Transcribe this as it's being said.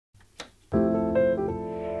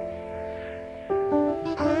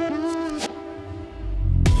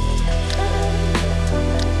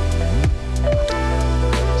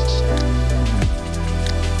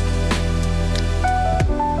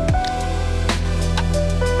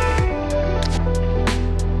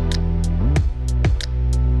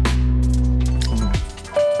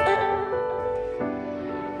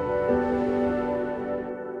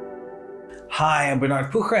Hi, I'm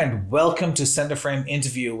Bernard Pucher, and welcome to CenterFrame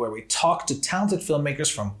Interview, where we talk to talented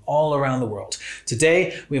filmmakers from all around the world.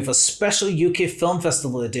 Today, we have a special UK Film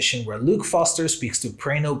Festival edition where Luke Foster speaks to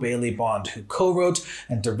Prano Bailey Bond, who co-wrote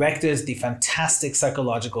and directed the fantastic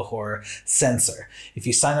psychological horror Censor. If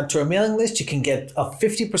you sign up to our mailing list, you can get a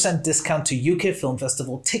 50% discount to UK Film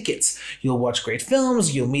Festival tickets. You'll watch great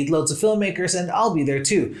films, you'll meet loads of filmmakers, and I'll be there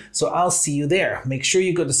too. So I'll see you there. Make sure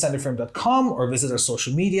you go to centerframe.com or visit our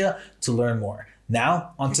social media to learn more.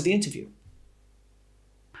 Now, on to the interview.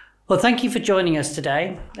 Well, thank you for joining us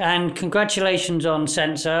today, and congratulations on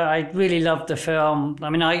Censor. I really loved the film. I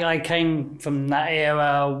mean, I came from that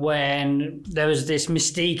era when there was this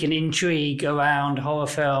mystique and intrigue around horror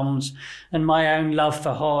films, and my own love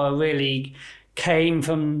for horror really came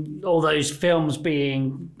from all those films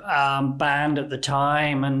being banned at the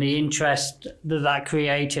time and the interest that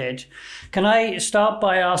created. Can I start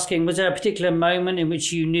by asking, was there a particular moment in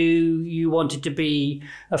which you knew you wanted to be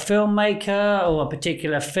a filmmaker, or a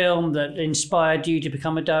particular film that inspired you to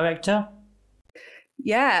become a director?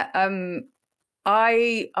 Yeah,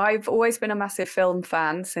 I've always been a massive film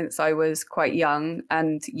fan since I was quite young,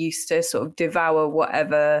 and used to sort of devour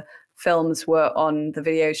whatever films were on the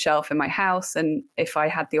video shelf in my house. And if I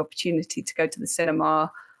had the opportunity to go to the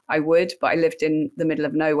cinema, I would, but I lived in the middle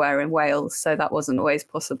of nowhere in Wales, so that wasn't always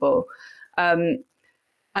possible. And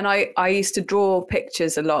I used to draw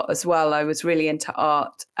pictures a lot as well. I was really into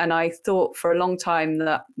art, and I thought for a long time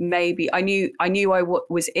that maybe I knew I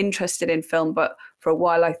was interested in film, but for a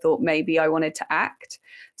while I thought maybe I wanted to act.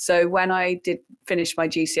 So when I did finish my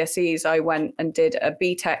GCSEs, I went and did a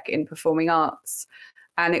BTEC in performing arts.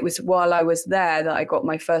 And it was while I was there that I got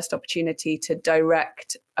my first opportunity to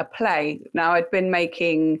direct a play. Now, I'd been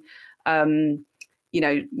making, messing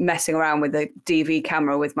around with a DV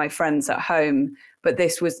camera with my friends at home, but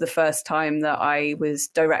this was the first time that I was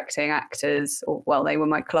directing actors, or, well, they were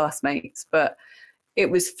my classmates. But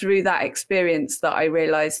it was through that experience that I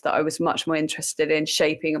realized that I was much more interested in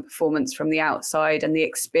shaping a performance from the outside, and the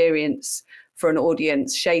experience for an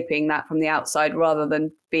audience, shaping that from the outside rather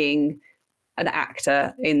than being an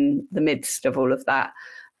actor in the midst of all of that.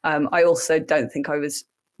 I also don't think I was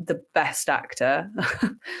the best actor.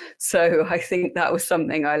 So I think that was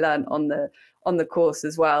something I learned on the course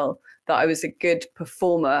as well, that I was a good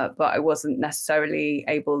performer, but I wasn't necessarily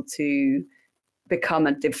able to become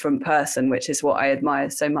a different person, which is what I admire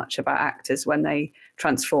so much about actors when they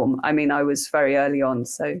transform. I mean, I was very early on.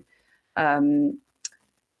 So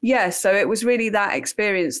so it was really that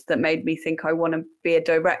experience that made me think I want to be a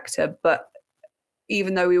director. But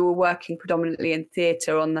even though we were working predominantly in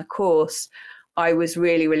theatre on the course, I was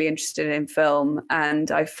really, really interested in film.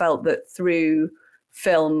 And I felt that through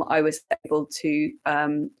film, I was able to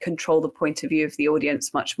control the point of view of the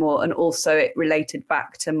audience much more. And also it related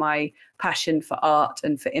back to my passion for art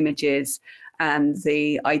and for images, and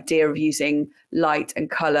the idea of using light and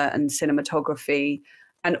colour and cinematography,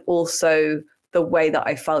 and also the way that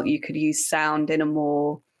I felt you could use sound in a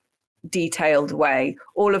more detailed way.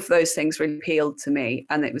 All of those things really appealed to me,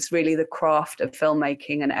 and it was really the craft of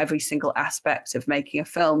filmmaking and every single aspect of making a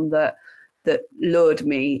film that lured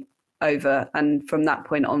me over. And from that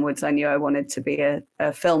point onwards, I knew I wanted to be a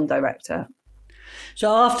film director.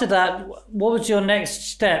 So after that, what was your next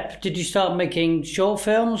step? Did you start making short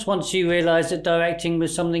films once you realized that directing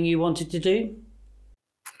was something you wanted to do?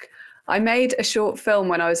 I made a short film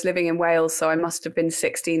when I was living in Wales, so I must have been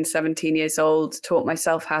 16, 17 years old, taught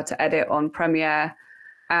myself how to edit on Premiere,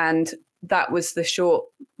 and that was the short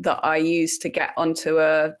that I used to get onto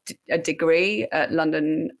a degree at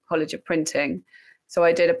London College of Printing. So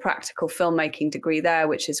I did a practical filmmaking degree there,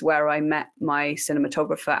 which is where I met my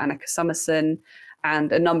cinematographer, Annika Summerson,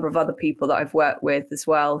 and a number of other people that I've worked with as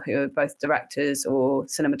well, who are both directors or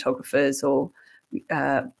cinematographers or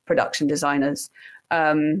production designers.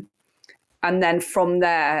 And then from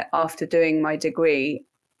there, after doing my degree,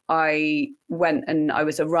 I went and I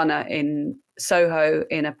was a runner in Soho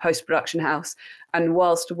in a post-production house. And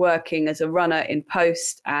whilst working as a runner in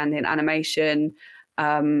post and in animation,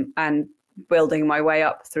 and building my way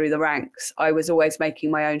up through the ranks, I was always making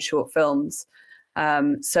my own short films.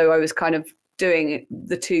 So I was kind of doing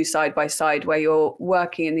the two side by side, where you're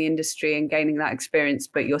working in the industry and gaining that experience,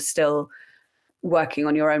 but you're still working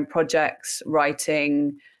on your own projects,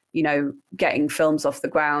 writing, getting films off the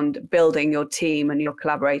ground, building your team and your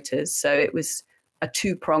collaborators. So it was a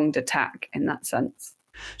two-pronged attack in that sense.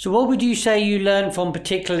 So what would you say you learned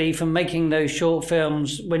particularly from making those short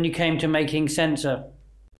films when you came to making Censor?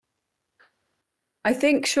 I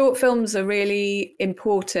think short films are really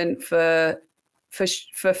important for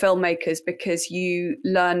filmmakers, because you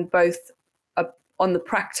learn both on the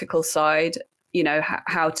practical side you know,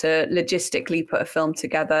 how to logistically put a film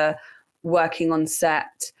together, working on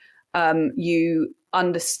set. You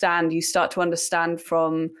start to understand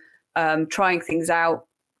from trying things out,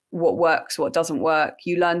 what works, what doesn't work.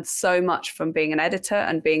 You learn so much from being an editor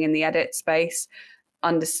and being in the edit space,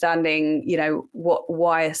 understanding, you know,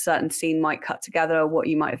 why a certain scene might cut together, or what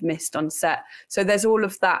you might have missed on set. So there's all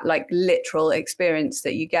of that like literal experience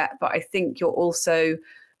that you get. But I think you're also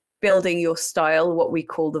building your style, what we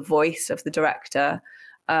call the voice of the director.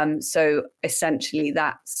 So essentially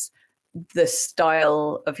that's the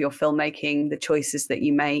style of your filmmaking, the choices that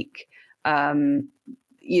you make.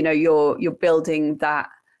 You know, you're building that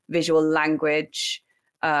visual language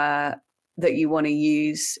that you want to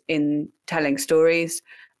use in telling stories.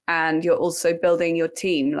 And you're also building your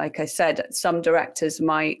team. Like I said, some directors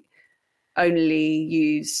might only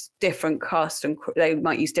use different cast and they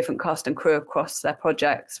might use different cast and crew across their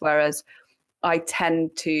projects, whereas I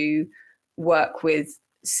tend to work with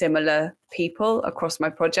similar people across my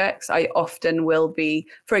projects. I often will be,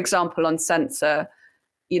 for example, on Censor,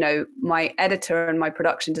 you know, my editor and my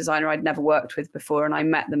production designer I'd never worked with before, and I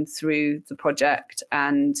met them through the project,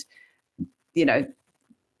 and you know,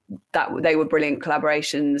 that they were brilliant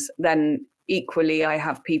collaborations. Then equally, I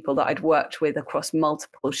have people that I'd worked with across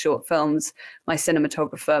multiple short films: my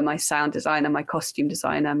cinematographer, my sound designer, my costume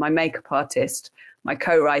designer, my makeup artist, my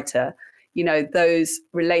co-writer. You know, those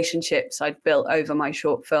relationships I'd built over my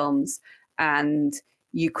short films, and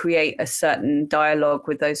you create a certain dialogue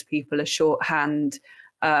with those people, a shorthand.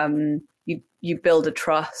 You build a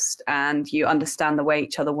trust, and you understand the way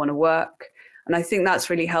each other want to work. And I think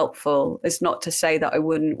that's really helpful. It's not to say that I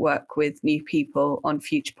wouldn't work with new people on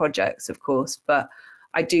future projects, of course, but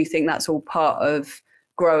I do think that's all part of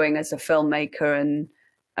growing as a filmmaker,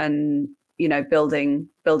 and you know, building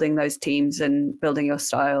those teams and building your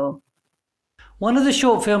style. One of the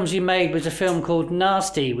short films you made was a film called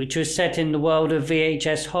Nasty, which was set in the world of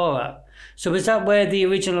VHS horror. So was that where the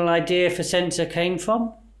original idea for Censor came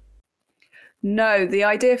from? No, the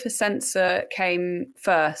idea for Censor came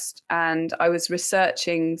first, and I was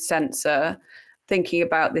researching Censor, thinking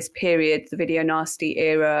about this period, the Video Nasty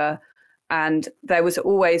era, and there was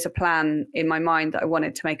always a plan in my mind that I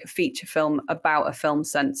wanted to make a feature film about a film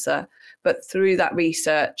censor. But through that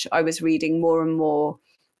research, I was reading more and more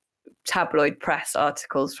tabloid press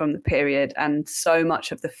articles from the period, and so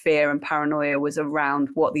much of the fear and paranoia was around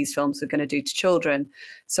what these films were going to do to children.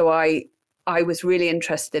 So I was really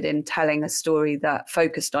interested in telling a story that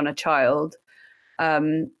focused on a child,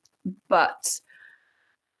 but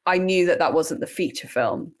I knew that that wasn't the feature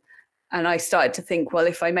film. And I started to think, well,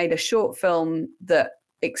 if I made a short film that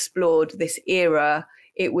explored this era,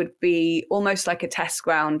 it would be almost like a test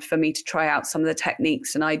ground for me to try out some of the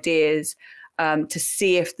techniques and ideas, to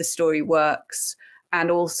see if the story works,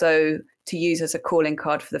 and also to use as a calling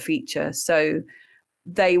card for the feature. So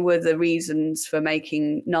they were the reasons for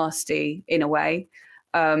making Nasty, in a way.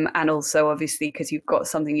 And also, obviously, because you've got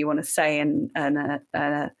something you want to say, and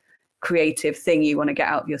a creative thing you want to get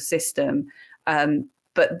out of your system.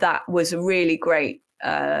 But that was a really great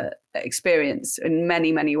experience in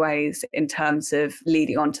many, many ways in terms of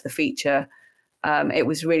leading on to the feature. It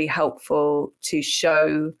was really helpful to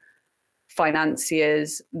show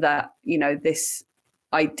financiers that, you know, this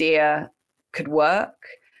idea could work,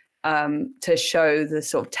 to show the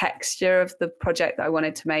sort of texture of the project that I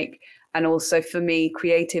wanted to make. And also for me,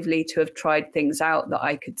 creatively, to have tried things out that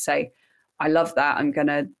I could say, I love that, I'm going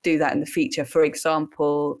to do that in the feature. For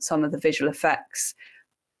example, some of the visual effects,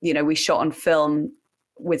 you know, we shot on film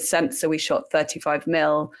with Censor, we shot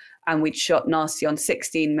 35mm, and we'd shot Nasty on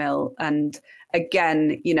 16mm. And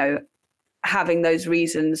again, you know, having those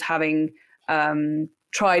reasons, having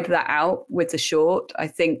tried that out with the short, I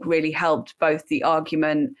think really helped both the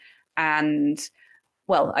argument and,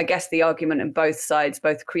 well, I guess the argument on both sides,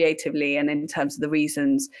 both creatively and in terms of the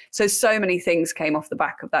reasons. So many things came off the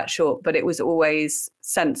back of that short, but it was always,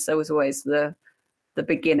 Censor was always the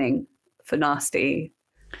beginning for Nasty.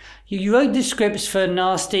 You wrote the scripts for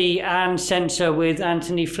Nasty and Censor with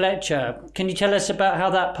Anthony Fletcher. Can you tell us about how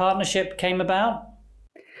that partnership came about?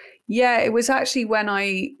 Yeah, it was actually when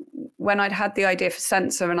I'd had the idea for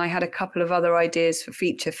Censor, and I had a couple of other ideas for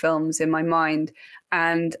feature films in my mind.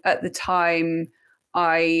 And at the time,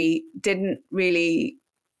 I didn't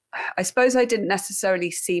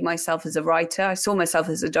necessarily see myself as a writer. I saw myself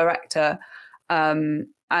as a director, and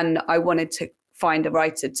I wanted to find a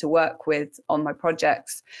writer to work with on my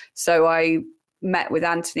projects. So I met with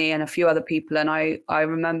Anthony and a few other people. And I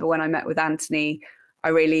remember when I met with Anthony, I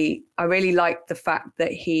really liked the fact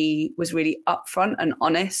that he was really upfront and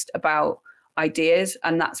honest about ideas.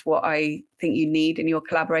 And that's what I think you need in your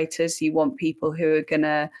collaborators. You want people who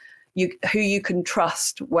are who you can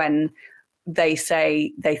trust when they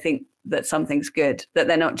say they think that something's good, that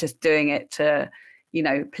they're not just doing it to,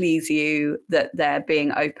 please you, that they're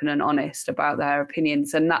being open and honest about their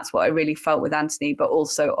opinions. And that's what I really felt with Anthony. But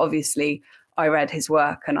also, obviously, I read his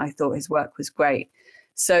work and I thought his work was great.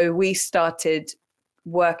 So we started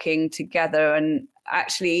working together. And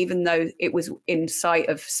actually, even though it was in sight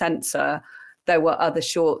of censor, there were other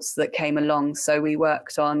shorts that came along. So we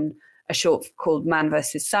worked on a short called Man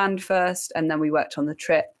vs. Sand first, and then we worked on The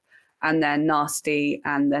Trip, and then Nasty,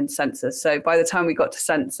 and then Censor. So by the time we got to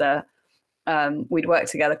Censor, we'd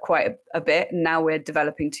worked together quite a bit. And now we're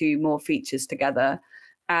developing 2 more features together.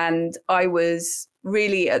 And I was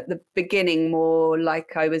really at the beginning more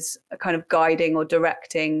like I was kind of guiding or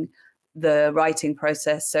directing the writing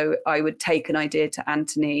process. So I would take an idea to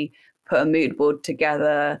Anthony, put a mood board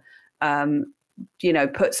together,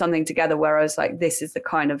 put something together where I was like, this is the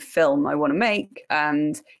kind of film I want to make,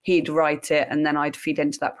 and he'd write it, and then I'd feed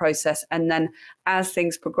into that process. And then as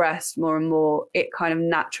things progressed more and more, it kind of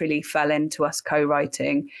naturally fell into us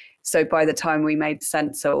co-writing. So by the time we made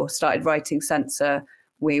Censor or started writing Censor,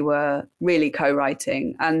 we were really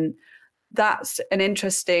co-writing. And that's an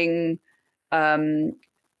interesting kind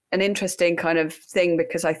of thing,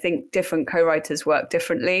 because I think different co-writers work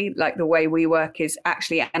differently. Like the way we work is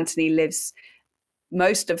actually Anthony lives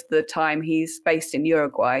most of the time, he's based in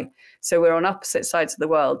Uruguay. So we're on opposite sides of the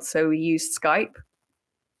world. So we use Skype.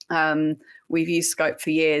 We've used Skype for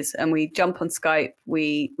years, and we jump on Skype,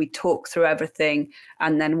 we talk through everything,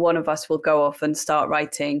 and then one of us will go off and start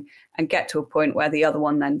writing and get to a point where the other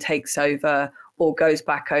one then takes over or goes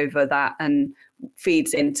back over that and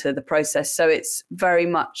feeds into the process. So it's very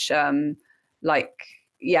much we're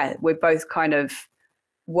both kind of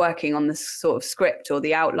working on this sort of script or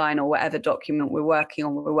the outline or whatever document we're working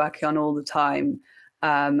on all the time,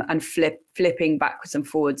 and flipping backwards and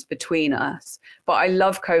forwards between us. But I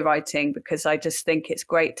love co-writing because I just think it's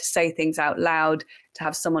great to say things out loud, to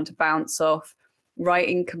have someone to bounce off.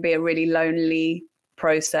 Writing can be a really lonely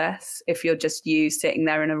process if you're just you sitting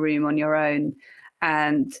there in a room on your own.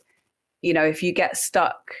 And, if you get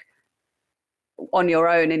stuck on your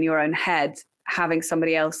own in your own head, having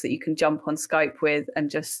somebody else that you can jump on Skype with and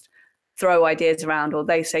just throw ideas around, or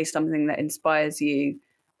they say something that inspires you.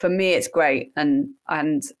 For me, it's great.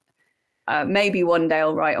 And maybe one day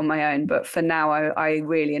I'll write on my own, but for now, I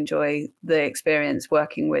really enjoy the experience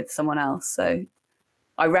working with someone else. So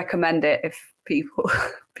I recommend it if people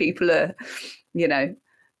are,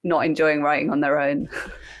 not enjoying writing on their own.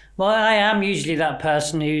 Well, I am usually that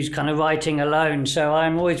person who's kind of writing alone, so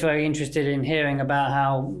I'm always very interested in hearing about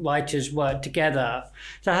how writers work together.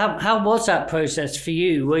 So how was that process for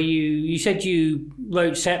you? You said you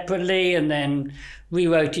wrote separately and then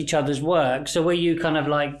rewrote each other's work. So were you kind of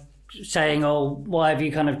like saying, oh, why have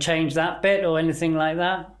you kind of changed that bit or anything like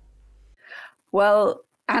that? Well,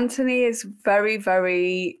 Anthony is very,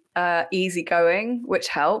 very easygoing, which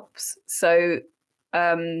helps. So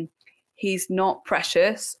he's not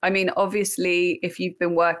precious. I mean, obviously, if you've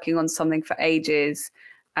been working on something for ages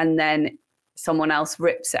and then someone else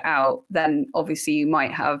rips it out, then obviously you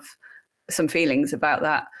might have some feelings about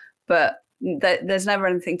that. But there's never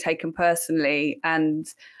anything taken personally. And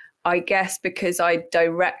I guess because I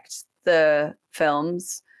direct the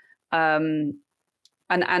films, and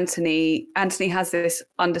Anthony has this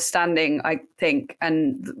understanding, I think,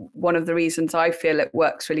 and one of the reasons I feel it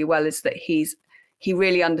works really well is that he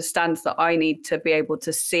really understands that I need to be able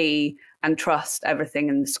to see and trust everything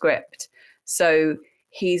in the script. So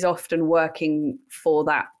he's often working for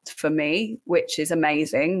that for me, which is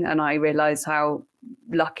amazing. And I realize how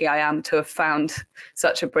lucky I am to have found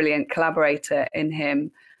such a brilliant collaborator in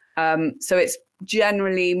him. So it's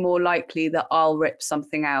generally more likely that I'll rip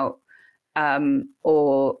something out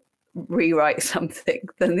or rewrite something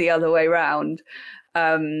than the other way around.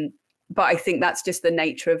 But I think that's just the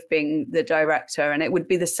nature of being the director. And it would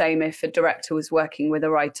be the same if a director was working with a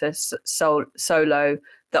writer solo,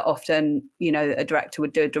 that often, a director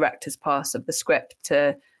would do a director's pass of the script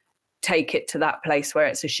to take it to that place where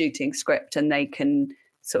it's a shooting script and they can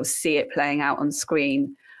sort of see it playing out on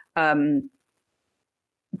screen. But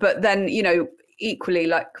then, equally,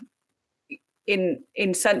 like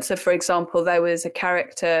in Censor, for example, there was a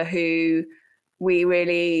character who we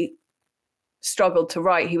really struggled to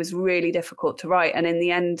write. He was really difficult to write. And in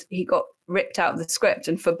the end, he got ripped out of the script.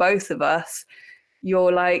 And for both of us,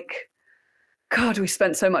 you're like, God, we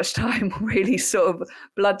spent so much time really sort of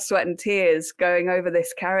blood, sweat and tears going over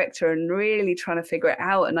this character and really trying to figure it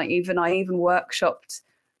out. And I even workshopped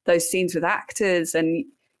those scenes with actors. And,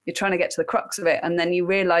 you're trying to get to the crux of it, and then you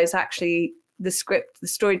realize actually the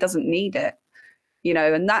story doesn't need it, you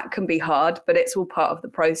know, and that can be hard, but it's all part of the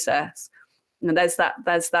process. And there's that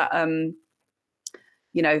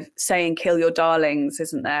you know, saying kill your darlings,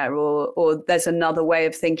 isn't there? Or there's another way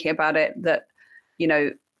of thinking about it, that, you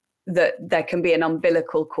know, that there can be an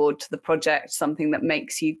umbilical cord to the project, something that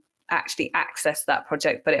makes you actually access that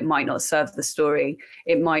project, but it might not serve the story.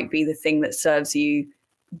 It might be the thing that serves you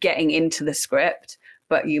getting into the script,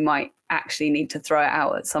 but you might actually need to throw it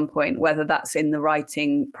out at some point, whether that's in the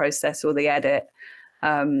writing process or the edit.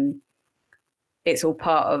 It's all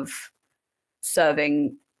part of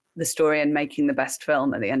serving the story and making the best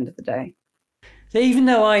film at the end of the day. So even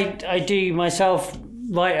though I do myself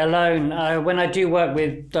write alone, when I do work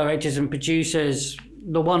with directors and producers,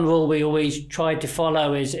 the one rule we always try to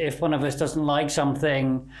follow is if one of us doesn't like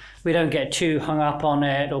something, we don't get too hung up on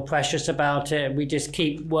it or precious about it. We just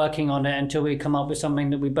keep working on it until we come up with something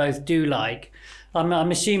that we both do like.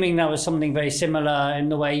 I'm assuming that was something very similar in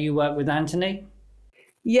the way you work with Anthony?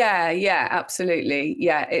 Yeah, absolutely.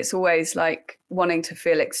 Yeah, it's always like wanting to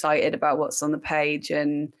feel excited about what's on the page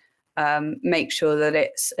and make sure that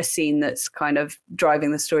it's a scene that's kind of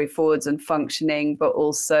driving the story forwards and functioning, but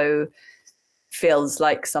also feels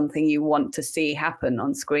like something you want to see happen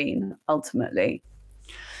on screen ultimately.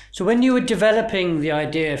 So when you were developing the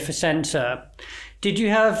idea for Censor, did you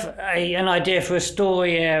have an idea for a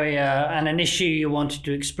story area and an issue you wanted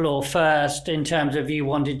to explore first, in terms of you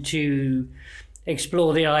wanted to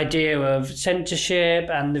explore the idea of censorship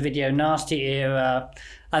and the video nasty era,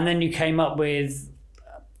 and then you came up with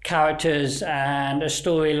characters and a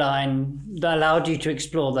storyline that allowed you to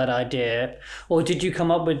explore that idea? Or did you come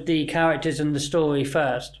up with the characters and the story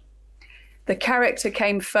first? The character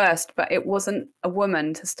came first, but it wasn't a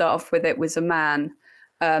woman to start off with, it was a man.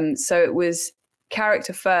 So it was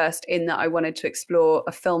character first, in that I wanted to explore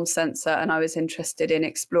a film censor, and I was interested in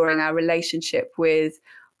exploring our relationship with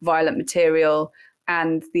violent material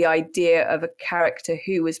and the idea of a character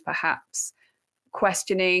who was perhaps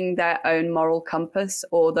questioning their own moral compass,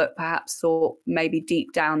 or that perhaps thought maybe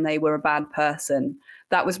deep down they were a bad person.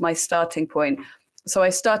 That was my starting point. So I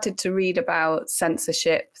started to read about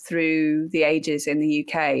censorship through the ages in the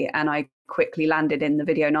UK, and I quickly landed in the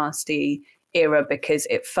video nasty era because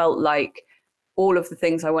it felt like all of the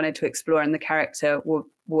things I wanted to explore in the character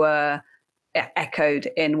were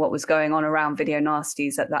echoed in what was going on around video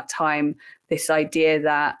nasties at that time. This idea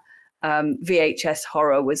that VHS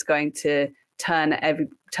horror was going to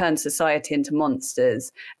turn society into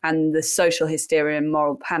monsters, and the social hysteria and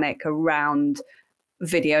moral panic around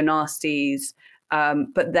video nasties.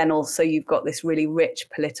 But then also you've got this really rich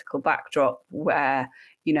political backdrop where,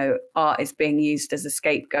 you know, art is being used as a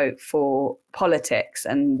scapegoat for politics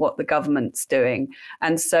and what the government's doing.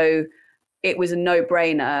 And so it was a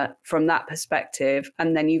no-brainer from that perspective.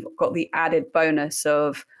 And then you've got the added bonus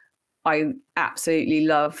of, I absolutely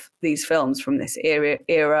love these films from this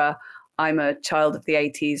era. I'm a child of the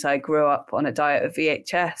 80s. I grew up on a diet of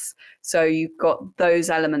VHS. So you've got those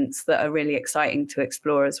elements that are really exciting to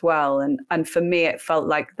explore as well. And for me, it felt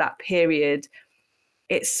like that period,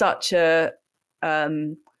 it's such a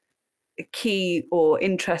key or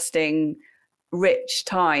interesting, rich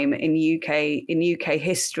time in UK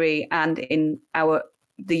history and in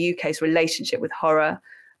the UK's relationship with horror.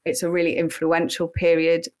 It's a really influential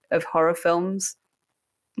period of horror films.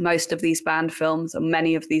 Most of these banned films, or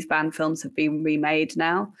many of these banned films, have been remade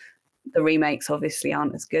now. The remakes obviously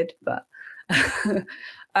aren't as good, but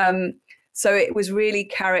so it was really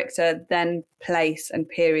character, then place and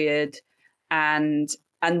period, and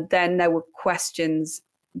then there were questions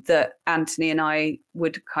that Anthony and I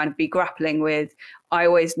would kind of be grappling with. I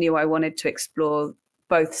always knew I wanted to explore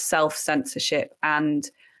both self-censorship and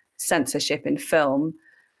censorship in film.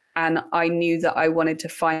 And I knew that I wanted to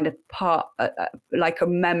find a part, like a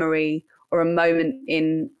memory or a moment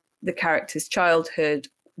in the character's childhood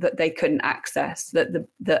that they couldn't access, that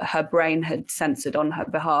her brain had censored on her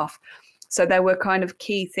behalf. So there were kind of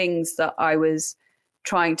key things that I was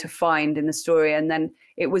trying to find in the story. And then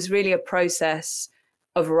it was really a process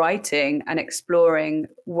of writing and exploring,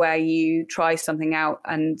 where you try something out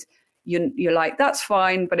and you're like, that's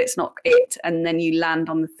fine, but it's not it. And then you land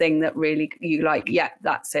on the thing that really you like, yeah,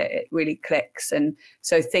 that's it. It really clicks. And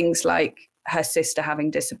so things like her sister having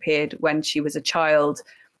disappeared when she was a child,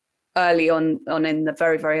 early on in the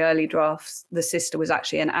very, very early drafts, the sister was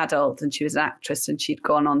actually an adult and she was an actress, and she'd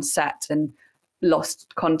gone on set and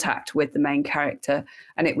lost contact with the main character.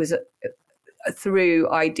 And it was through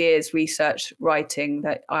ideas, research, writing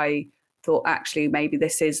that I thought, actually, maybe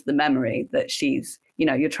this is the memory that she's, you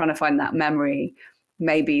know, you're trying to find that memory.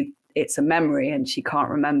 Maybe it's a memory and she can't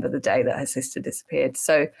remember the day that her sister disappeared.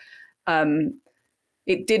 So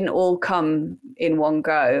it didn't all come in one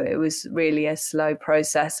go. It was really a slow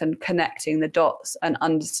process, and connecting the dots and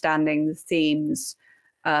understanding the themes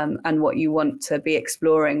and what you want to be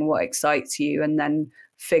exploring, what excites you, and then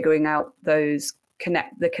figuring out the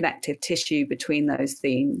connective tissue between those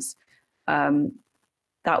themes.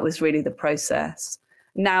 That was really the process.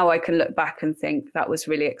 Now I can look back and think that was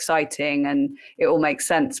really exciting and it all makes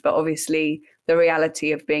sense. But obviously the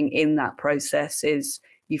reality of being in that process is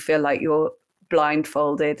you feel like you're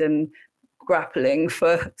blindfolded and grappling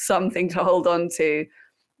for something to hold on to.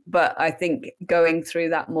 But I think going through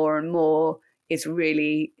that more and more is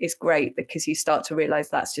great, because you start to realize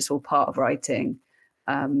that's just all part of writing.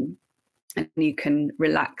 And you can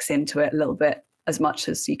relax into it a little bit, as much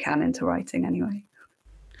as you can into writing anyway.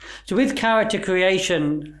 So with character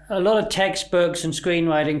creation, a lot of textbooks and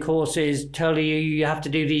screenwriting courses tell you have to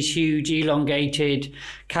do these huge elongated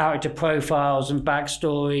character profiles and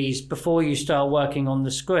backstories before you start working on the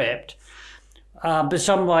script. But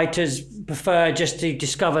some writers prefer just to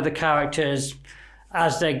discover the characters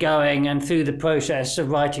as they're going and through the process of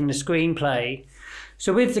writing the screenplay.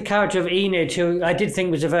 So with the character of Enid, who I did think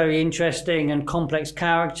was a very interesting and complex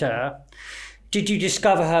character, did you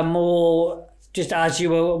discover her more just as you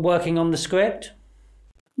were working on the script?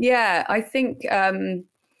 Yeah, I think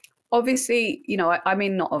obviously, I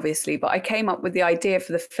mean, not obviously, but I came up with the idea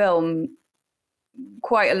for the film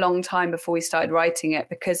quite a long time before we started writing it,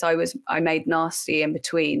 because I made Nasty in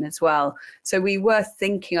between as well. So we were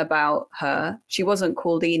thinking about her. She wasn't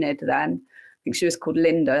called Enid then. I think she was called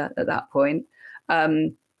Linda at that point.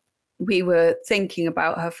 We were thinking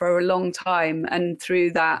about her for a long time, and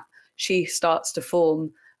through that, she starts to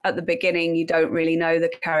form. At the beginning, you don't really know the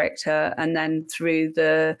character, and then through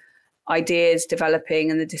the ideas developing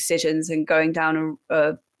and the decisions and going down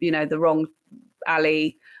the wrong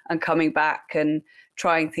alley and coming back and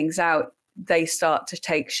trying things out, they start to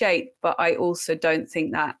take shape. But I also don't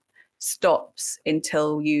think that stops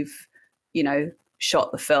until you've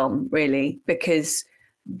shot the film, really, because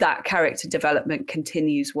that character development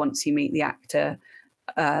continues once you meet the actor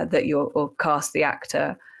or cast the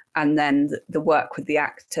actor. And then the work with the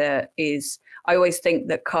actor is, I always think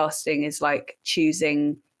that casting is like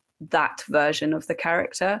choosing that version of the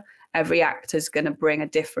character. Every actor is going to bring a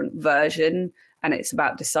different version, and it's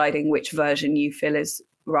about deciding which version you feel is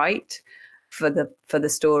right for the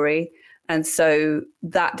story. And so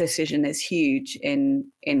that decision is huge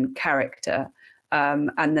in character.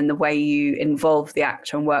 And then the way you involve the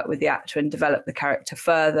actor and work with the actor and develop the character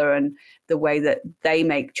further, and the way that they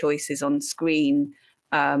make choices on screen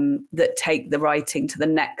that take the writing to the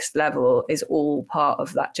next level is all part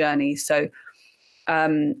of that journey. So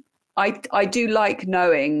I do like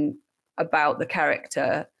knowing about the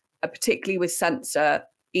character, particularly with Censor.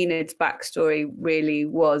 Enid's backstory really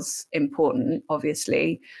was important,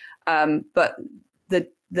 obviously, but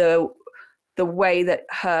the way that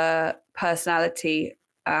her personality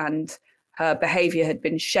and her behavior had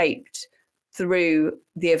been shaped through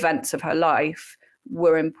the events of her life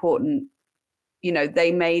were important.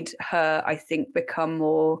 They made her, I think, become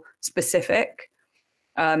more specific,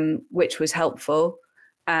 which was helpful.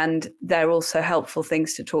 And they're also helpful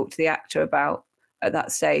things to talk to the actor about at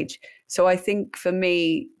that stage. So I think for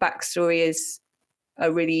me, backstory is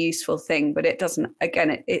a really useful thing, but it doesn't,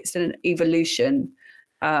 again, it's an evolution.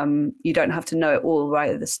 You don't have to know it all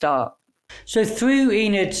right at the start. So through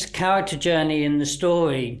Enid's character journey in the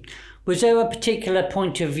story, was there a particular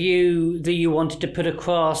point of view that you wanted to put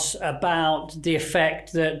across about the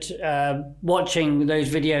effect that watching those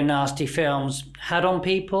video nasty films had on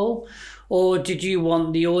people? Or did you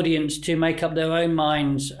want the audience to make up their own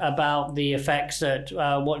minds about the effects that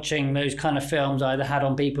watching those kind of films either had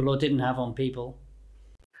on people or didn't have on people?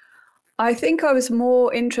 I think I was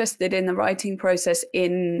more interested in the writing process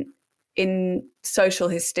in social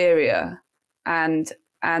hysteria and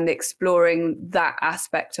exploring that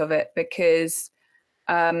aspect of it, because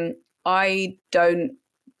I don't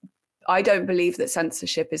believe that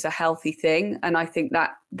censorship is a healthy thing, and I think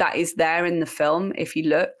that is there in the film. If you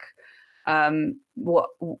look, what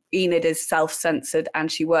Enid is self-censored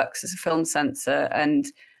and she works as a film censor, and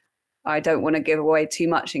I don't want to give away too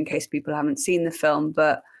much in case people haven't seen the film,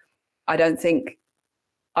 but I don't think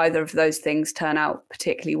either of those things turn out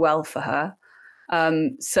particularly well for her.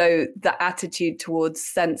 So the attitude towards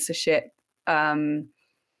censorship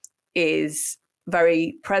is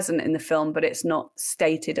very present in the film, but it's not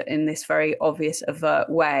stated in this very obvious, overt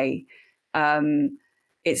way.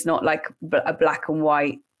 It's not like a black and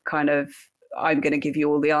white kind of, I'm going to give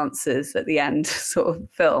you all the answers at the end sort of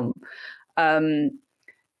film.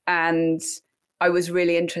 And I was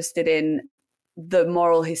really interested in the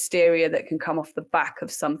moral hysteria that can come off the back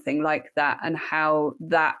of something like that, and how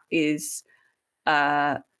that is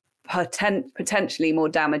potentially more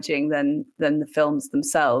damaging than the films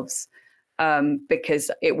themselves, because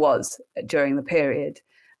it was during the period.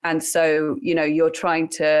 And so, you know, you're trying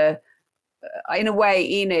to, in a way,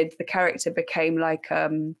 Enid, the character, became like,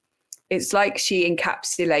 it's like she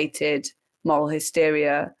encapsulated moral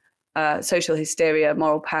hysteria, social hysteria,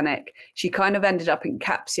 moral panic. She kind of ended up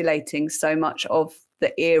encapsulating so much of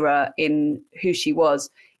the era in who she was,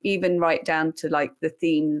 even right down to like the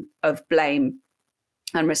theme of blame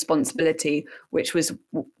and responsibility, which was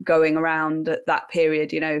going around at that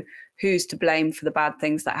period. You know, who's to blame for the bad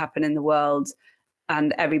things that happen in the world?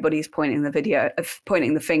 And everybody's pointing the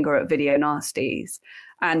finger at video nasties.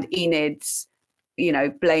 And Enid's, you know,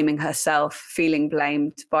 blaming herself, feeling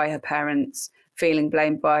blamed by her parents, feeling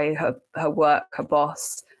blamed by her work, her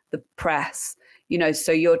boss, the press. You know,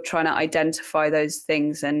 so you're trying to identify those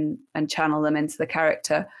things and channel them into the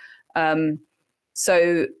character.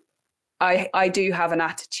 So I do have an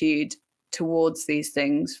attitude towards these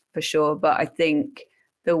things for sure, but I think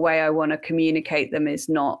the way I want to communicate them is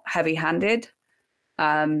not heavy-handed.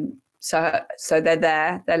 So they're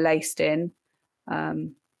there, they're laced in.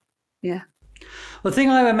 Yeah. Well, the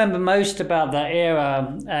thing I remember most about that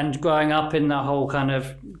era and growing up in the whole kind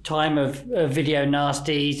of time of video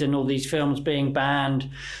nasties and all these films being banned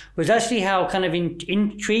was actually how kind of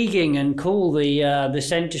intriguing and cool the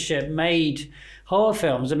censorship made horror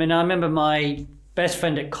films. I mean, I remember my best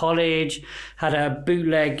friend at college had a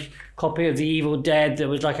bootleg copy of The Evil Dead that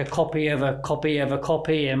was like a copy of a copy of a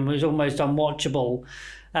copy and was almost unwatchable.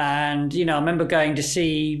 And, you know, I remember going to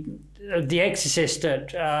see The Exorcist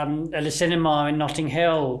at a cinema in Notting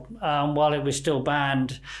Hill while it was still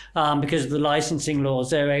banned because of the licensing laws.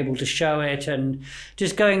 They were able to show it, and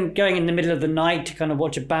just going in the middle of the night to kind of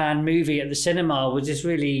watch a banned movie at the cinema was this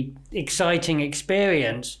really exciting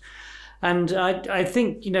experience. And I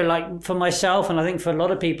think, you know, like for myself, and I think for a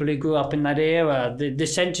lot of people who grew up in that era, the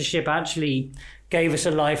censorship actually gave us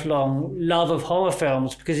a lifelong love of horror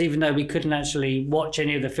films, because even though we couldn't actually watch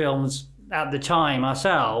any of the films at the time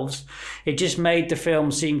ourselves, it just made the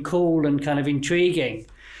film seem cool and kind of intriguing.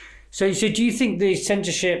 So do you think the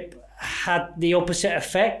censorship had the opposite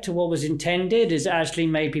effect to what was intended? Is it actually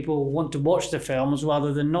made people want to watch the films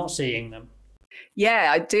rather than not seeing them?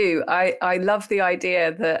 Yeah, I do. I love the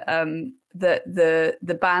idea that that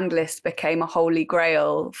the banned list became a holy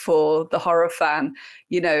grail for the horror fan.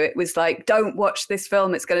 You know, it was like, don't watch this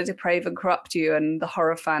film, it's going to deprave and corrupt you. And the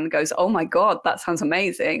horror fan goes, oh my God, that sounds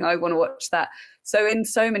amazing, I want to watch that. So in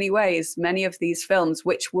so many ways, many of these films,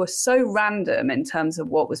 which were so random in terms of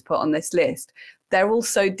what was put on this list, they're all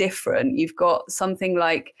so different. You've got something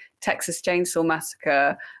like Texas Chainsaw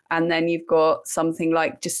Massacre, and then you've got something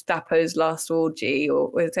like Gestapo's Last Orgy,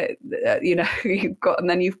 or is it, you know, and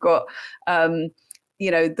then you've got,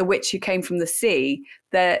 you know, The Witch Who Came from the Sea.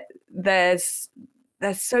 They're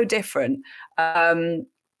so different. And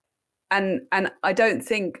I don't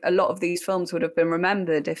think a lot of these films would have been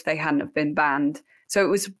remembered if they hadn't have been banned. So it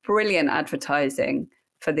was brilliant advertising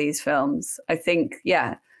for these films. I think,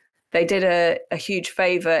 yeah, they did a huge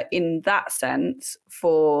favor in that sense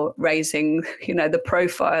for raising, you know, the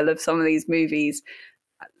profile of some of these movies.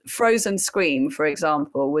 Frozen Scream, for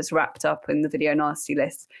example, was wrapped up in the video nasty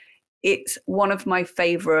list. It's one of my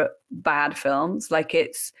favorite bad films. Like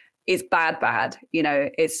it's bad, you know,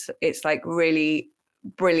 it's like really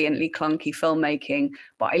brilliantly clunky filmmaking,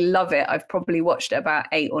 but I love it. I've probably watched it about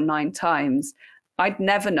 8 or 9 times. I'd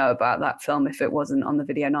never know about that film if it wasn't on the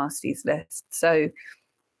video nasties list. So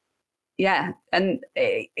yeah, and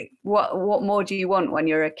what more do you want when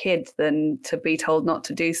you're a kid than to be told not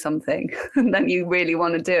to do something and then you really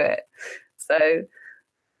want to do it? So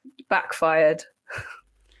backfired.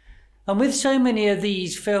 And with so many of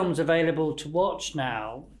these films available to watch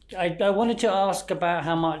now, I wanted to ask about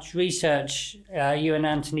how much research you and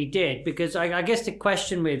Anthony did, because I guess the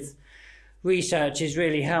question with research is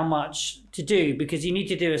really how much to do, because you need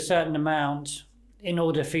to do a certain amount in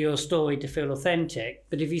order for your story to feel authentic.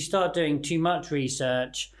 But if you start doing too much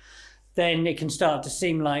research, then it can start to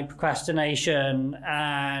seem like procrastination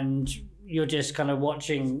and you're just kind of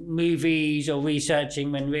watching movies or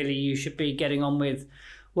researching when really you should be getting on with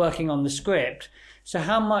working on the script. So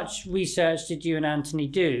how much research did you and Anthony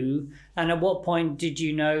do? And at what point did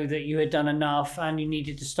you know that you had done enough and you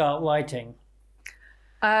needed to start writing?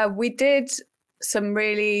 We did some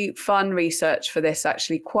really fun research for this,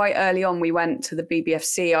 actually. Quite early on, we went to the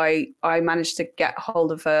BBFC. I managed to get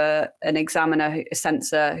hold of an examiner, a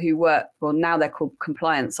censor who worked, well, now they're called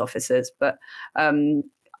compliance officers, but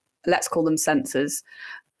let's call them censors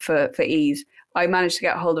for ease. I managed to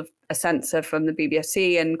get hold of a censor from the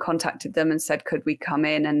BBFC and contacted them and said, could we come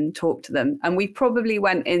in and talk to them? And we probably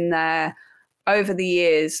went in there over the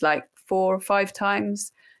years, like 4 or 5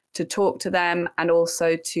 times, to talk to them, and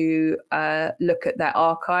also to look at their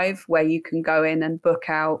archive, where you can go in and book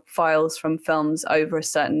out files from films over a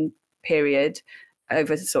certain period,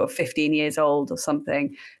 over sort of 15 years old or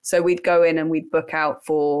something. So we'd go in and we'd book out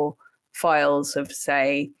for files of,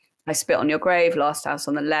 say, I Spit on Your Grave, Last House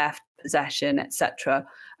on the Left, Possession, etc.,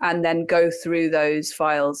 and then go through those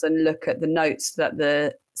files and look at the notes that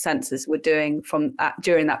the censors were doing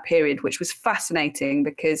during that period, which was fascinating,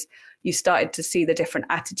 because you started to see the different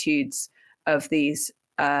attitudes of these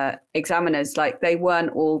examiners. Like, they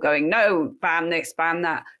weren't all going, no, ban this, ban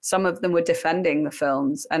that. Some of them were defending the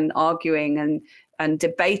films and arguing and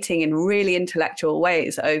debating in really intellectual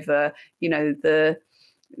ways over, you know, the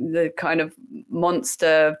kind of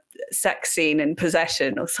monster sex scene in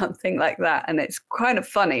Possession or something like that. And it's kind of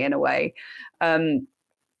funny in a way.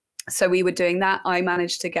 So we were doing that. I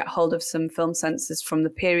managed to get hold of some film censors from the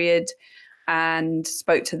period and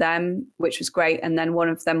spoke to them, which was great. And then one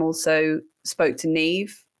of them also spoke to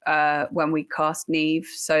Neve when we cast Neve.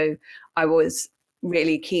 So I was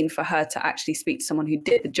really keen for her to actually speak to someone who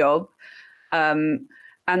did the job. And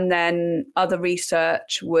then other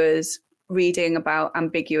research was reading about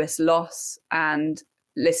ambiguous loss and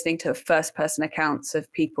listening to first-person accounts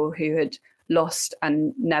of people who had lost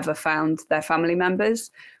and never found their family members,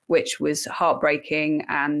 which was heartbreaking,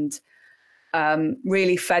 and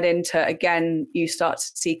really fed into, again, you start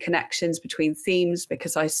to see connections between themes,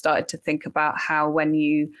 because I started to think about how when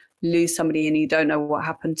you lose somebody and you don't know what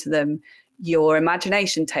happened to them, your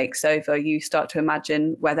imagination takes over. You start to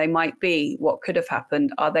imagine where they might be, what could have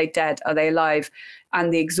happened, are they dead, are they alive,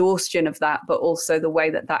 and the exhaustion of that, but also the way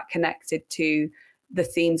that that connected to the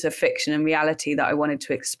themes of fiction and reality that I wanted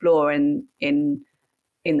to explore in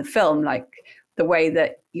the film, like the way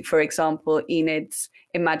that, for example, Enid's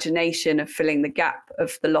imagination of filling the gap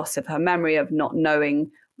of the loss of her memory, of not knowing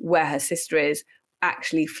where her sister is,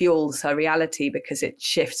 actually fuels her reality, because it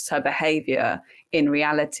shifts her behavior in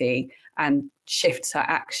reality and shifts her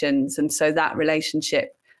actions. And so that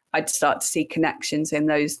relationship, I'd start to see connections in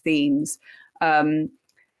those themes. And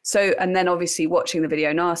then obviously watching the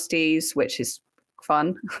video nasties, which is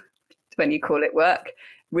fun when you call it work,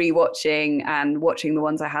 rewatching and watching the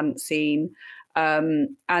ones I hadn't seen,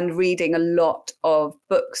 and reading a lot of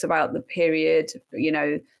books about the period, you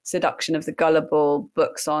know, Seduction of the Gullible,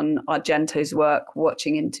 books on Argento's work,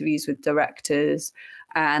 watching interviews with directors,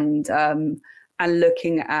 and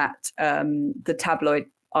looking at the tabloid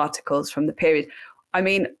articles from the period. I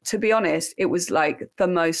mean, to be honest, it was like the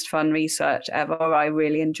most fun research ever. I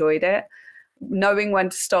really enjoyed it. Knowing when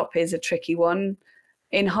to stop is a tricky one.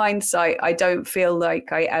 In hindsight, I don't feel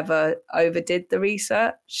like I ever overdid the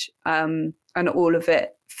research, and all of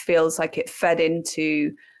it feels like it fed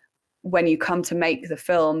into, when you come to make the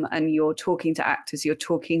film and you're talking to actors, you're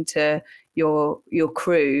talking to your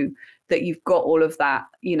crew, that you've got all of that,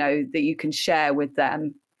 you know, that you can share with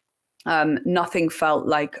them. Nothing felt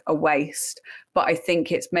like a waste, but I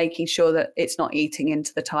think it's making sure that it's not eating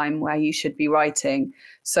into the time where you should be writing.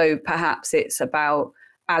 So perhaps it's about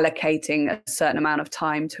allocating a certain amount of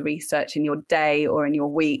time to research in your day or in your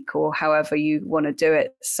week, or however you want to do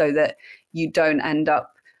it, so that you don't end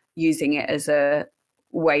up using it as a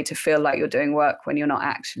way to feel like you're doing work when you're not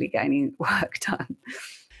actually getting work done.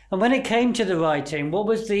 And when it came to the writing, what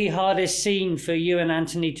was the hardest scene for you and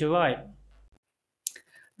Anthony to write?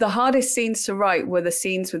 The hardest scenes to write were the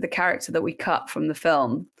scenes with the character that we cut from the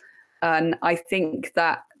film. And I think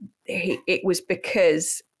that it was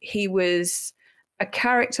because he was a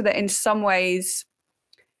character that in some ways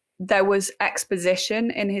there was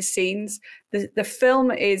exposition in his scenes. The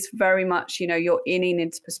film is very much, you know, you're in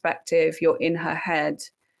Enid's perspective, you're in her head.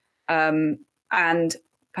 And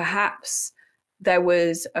perhaps there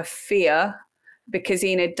was a fear because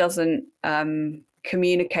Enid doesn't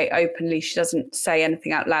communicate openly. She doesn't say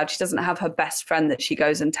anything out loud. She doesn't have her best friend that she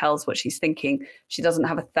goes and tells what she's thinking. She doesn't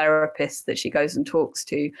have a therapist that she goes and talks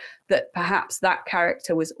to. That perhaps that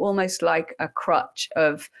character was almost like a crutch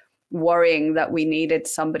of worrying that we needed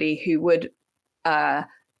somebody who would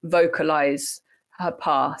vocalize her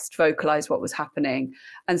past, vocalize what was happening.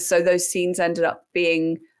 And so those scenes ended up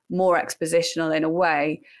being more expositional in a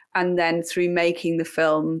way. And then through making the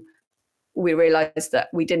film, we realized that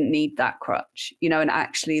we didn't need that crutch, you know, and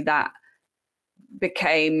actually that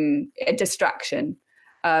became a distraction.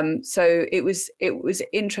 So it was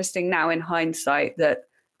interesting now in hindsight that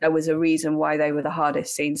there was a reason why they were the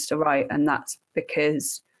hardest scenes to write, and that's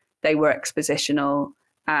because they were expositional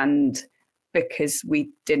and because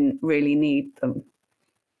we didn't really need them.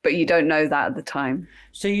 But you don't know that at the time.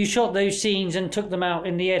 So you shot those scenes and took them out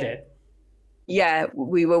in the edit? Yeah,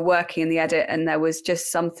 we were working in the edit, and there was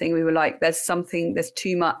just something, we were like, there's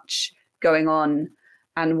too much going on.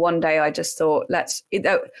 And one day I just thought,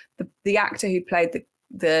 the actor who played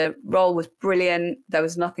the role was brilliant. There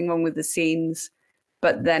was nothing wrong with the scenes.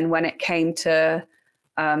 But then when it came to,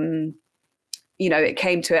 I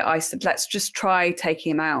said, let's just try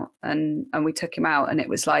taking him out. And we took him out, and it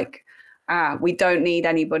was like, we don't need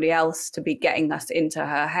anybody else to be getting us into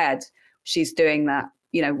her head. She's doing that.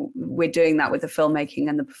 We're doing that with the filmmaking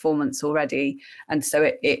and the performance already. And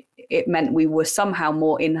so it meant we were somehow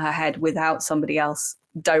more in her head without somebody else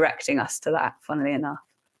directing us to that, funnily enough.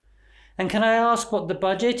 And can I ask what the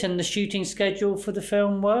budget and the shooting schedule for the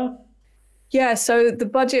film were? Yeah, so the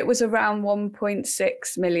budget was around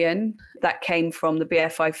 1.6 million. That came from the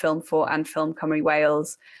BFI Film Fort and Film Cymru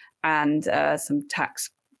Wales, and some tax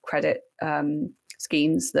credit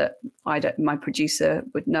schemes that my producer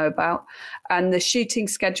would know about. And the shooting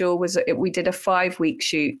schedule was, we did a 5-week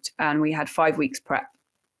shoot, and we had 5 weeks prep.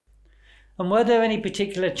 And were there any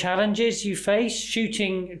particular challenges you faced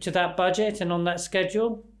shooting to that budget and on that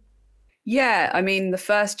schedule? Yeah, I mean, the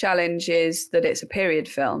first challenge is that it's a period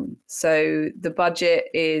film. So the budget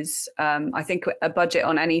is, I think a budget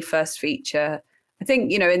on any first feature, I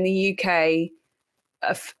think, in the UK,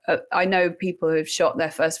 I know people who have shot their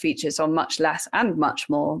first features on much less and much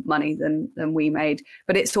more money than we made,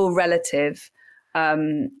 but it's all relative.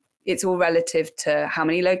 It's all relative to how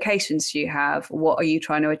many locations you have, what are you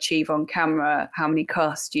trying to achieve on camera, how many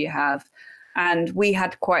casts do you have. And we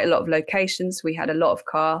had quite a lot of locations. We had a lot of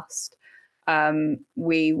cast.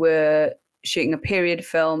 We were shooting a period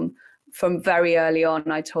film. From very early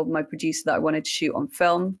on, I told my producer that I wanted to shoot on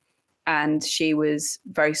film. And she was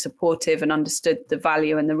very supportive and understood the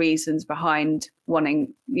value and the reasons behind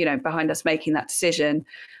behind us making that decision.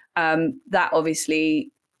 That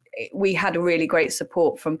obviously, we had a really great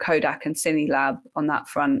support from Kodak and CineLab on that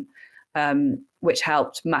front, which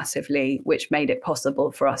helped massively, which made it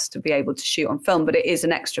possible for us to be able to shoot on film. But it is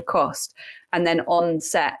an extra cost. And then on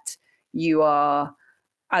set, you are,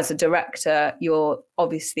 as a director, you're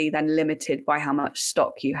obviously then limited by how much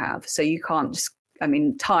stock you have. So you can't just,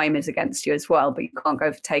 time is against you as well, but you can't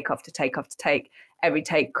go for take after take after take. Every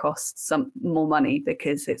take costs some more money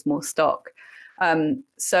because it's more stock.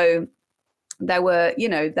 So there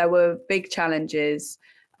were big challenges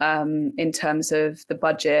in terms of the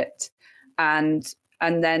budget, and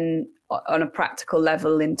then on a practical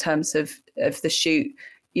level in terms of the shoot.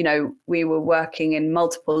 We were working in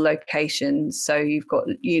multiple locations, so you've got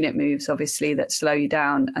unit moves obviously that slow you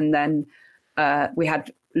down, and then we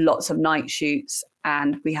had lots of night shoots,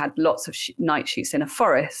 and we had lots of night shoots in a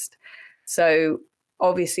forest. So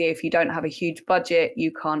obviously, if you don't have a huge budget,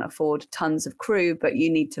 you can't afford tons of crew, but you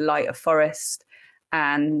need to light a forest,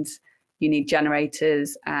 and you need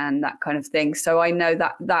generators and that kind of thing. So I know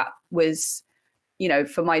that was,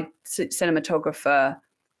 for my cinematographer,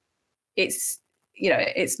 it's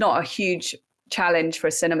not a huge challenge for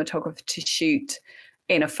a cinematographer to shoot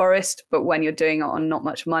in a forest, but when you're doing it on not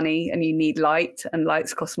much money and you need light, and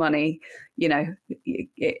lights cost money,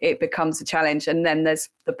 it becomes a challenge. And then there's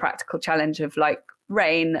the practical challenge of like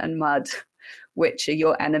rain and mud, which are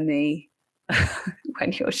your enemy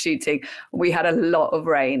when you're shooting. We had a lot of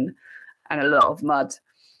rain and a lot of mud.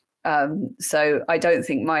 So I don't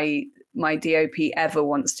think my DOP ever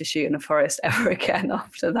wants to shoot in a forest ever again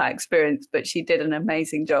after that experience, but she did an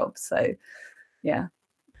amazing job. So, yeah.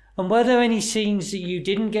 And were there any scenes that you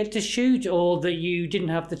didn't get to shoot, or that you didn't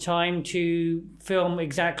have the time to film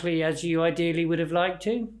exactly as you ideally would have liked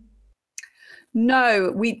to?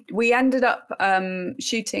 No, we ended up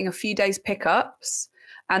shooting a few days pickups,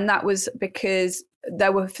 and that was because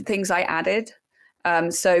there were things I added.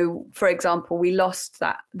 So, for example, we lost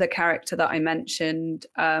the character that I mentioned,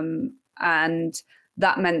 and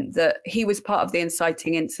that meant that he was part of the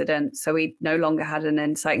inciting incident. So we no longer had an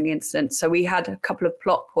inciting incident. So we had a couple of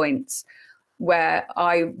plot points where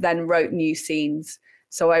I then wrote new scenes.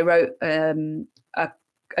 So I wrote a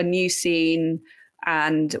new scene,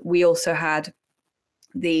 and we also had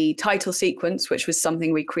the title sequence, which was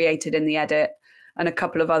something we created in the edit, and a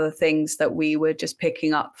couple of other things that we were just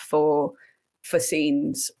picking up for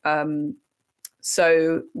scenes.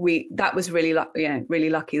 So that was really really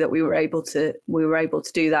lucky that we were able to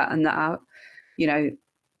do that, and that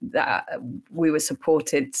that we were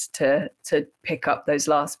supported to pick up those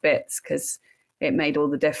last bits, because it made all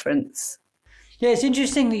the difference. Yeah, it's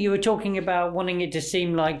interesting that you were talking about wanting it to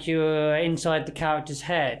seem like you were inside the character's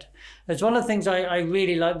head. That's one of the things I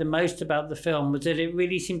really liked the most about the film, was that it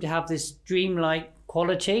really seemed to have this dreamlike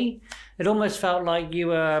quality. It almost felt like you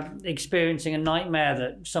were experiencing a nightmare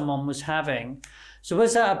that someone was having. So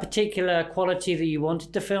was that a particular quality that you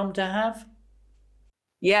wanted the film to have?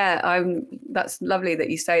 Yeah, that's lovely that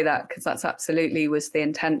you say that, because that's absolutely was the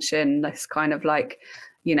intention. This kind of like,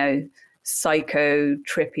 you know, psycho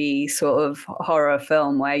trippy sort of horror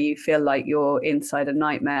film where you feel like you're inside a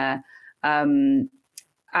nightmare.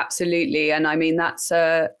 Absolutely. And I mean, that's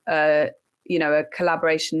a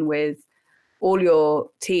collaboration with all your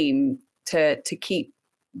team to keep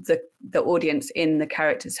the audience in the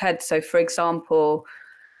character's head. So for example,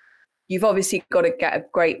 you've obviously got to get a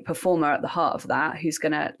great performer at the heart of that, who's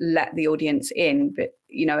going to let the audience in. But,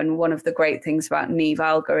 you know, and one of the great things about Niamh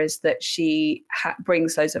Algar is that she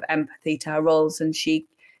brings loads of empathy to her roles, and she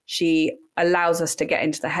allows us to get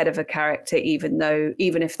into the head of a character, even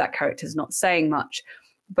if that character is not saying much.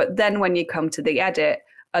 But then when you come to the edit,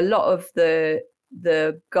 a lot of the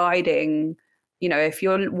guiding, you know, if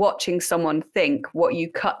you're watching someone think, what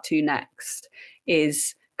you cut to next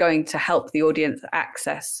is going to help the audience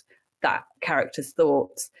access that character's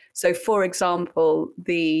thoughts. So, for example,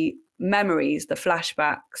 the memories, the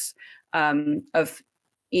flashbacks of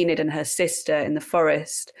Enid and her sister in the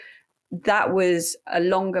forest, that was a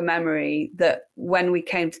longer memory that when we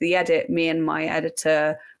came to the edit, me and my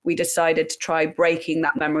editor, we decided to try breaking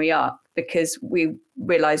that memory up, because we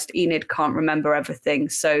realized Enid can't remember everything.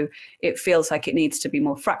 So it feels like it needs to be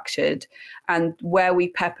more fractured. And where we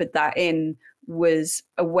peppered that in was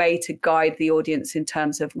a way to guide the audience in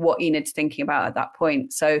terms of what Enid's thinking about at that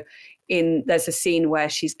point. So there's a scene where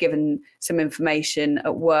she's given some information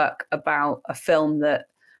at work about a film that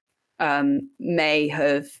may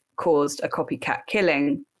have caused a copycat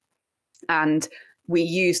killing. And we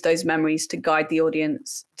use those memories to guide the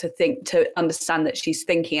audience to understand that she's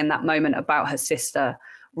thinking in that moment about her sister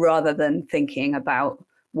rather than thinking about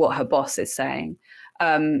what her boss is saying.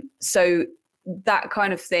 So that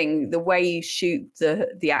kind of thing, the way you shoot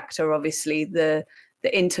the actor, obviously the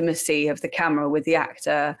intimacy of the camera with the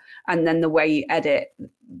actor, and then the way you edit,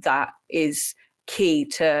 that is key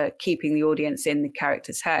to keeping the audience in the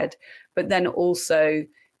character's head. But then also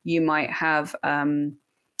you might have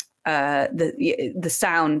the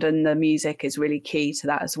sound and the music is really key to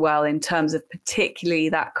that as well, in terms of particularly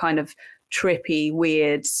that kind of trippy,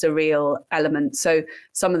 weird, surreal element. So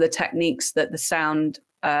some of the techniques that the sound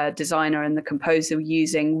designer and the composer were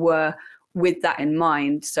using were with that in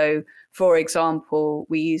mind. So for example,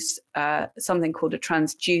 we used something called a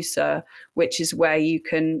transducer, which is where you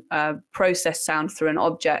can process sound through an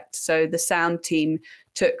object. So the sound team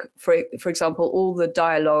took, for example, all the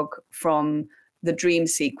dialogue from the dream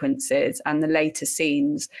sequences and the later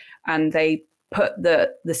scenes, and they put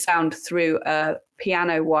the sound through a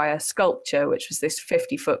piano wire sculpture, which was this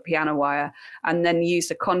 50-foot piano wire, and then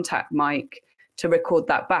used a contact mic to record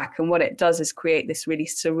that back. And what it does is create this really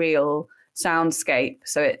surreal soundscape.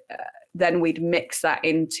 So then we'd mix that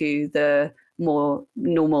into the more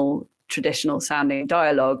normal, traditional sounding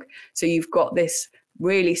dialogue. So you've got this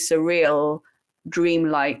really surreal,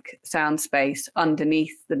 dreamlike sound space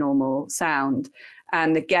underneath the normal sound.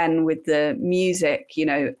 And again, with the music, you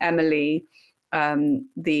know, Emily,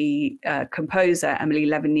 the composer, Emily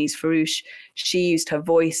Lebanese-Farouche, she used her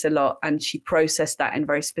voice a lot and she processed that in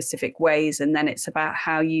very specific ways. And then it's about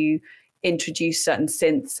how you introduce certain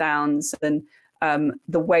synth sounds and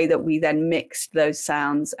the way that we then mixed those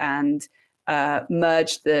sounds and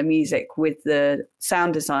merged the music with the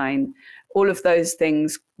sound design. All of those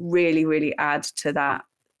things really, really add to that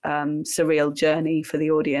surreal journey for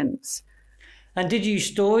the audience. And did you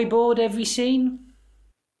storyboard every scene?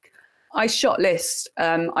 I shot list.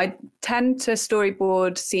 I tend to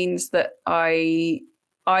storyboard scenes that I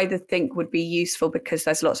either think would be useful because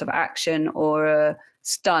there's lots of action or a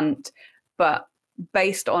stunt, but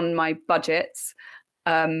based on my budgets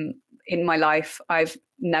in my life, I've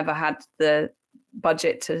never had the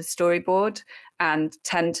budget to storyboard and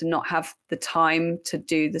tend to not have the time to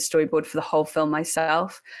do the storyboard for the whole film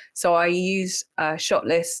myself. So I use shot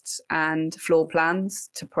lists and floor plans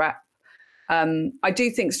to prep. I do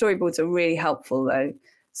think storyboards are really helpful though.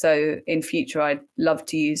 So in future, I'd love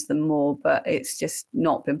to use them more, but it's just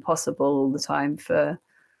not been possible all the time for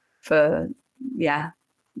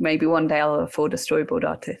maybe one day I'll afford a storyboard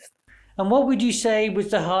artist. And what would you say was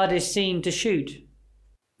the hardest scene to shoot?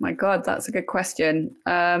 My God, that's a good question.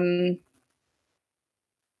 I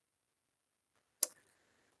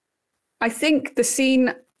think the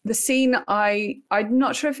scene the scene, I'm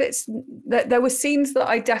not sure if it's that there were scenes that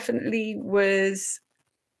I definitely was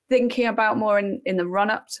thinking about more in the run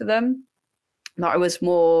up to them, that I was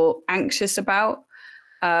more anxious about.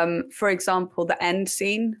 For example, the end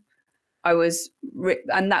scene,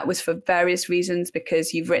 and that was for various reasons,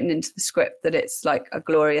 because you've written into the script that it's like a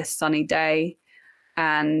glorious sunny day,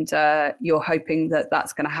 and you're hoping that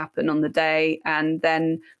that's going to happen on the day. And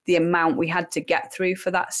then the amount we had to get through for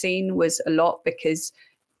that scene was a lot, because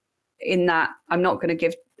in that, I'm not going to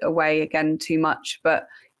give away again too much, but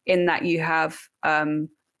in that you have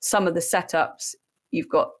some of the setups,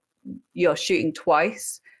 you're shooting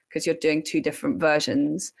twice because you're doing two different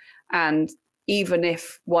versions. And even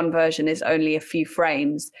if one version is only a few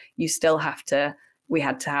frames, we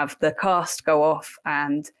had to have the cast go off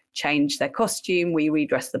and change their costume. We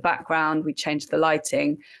redressed the background, we changed the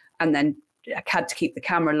lighting, and then had to keep the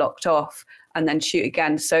camera locked off and then shoot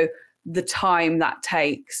again. So the time that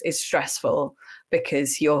takes is stressful,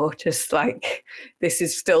 because you're just like, this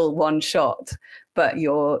is still one shot, but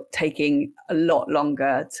you're taking a lot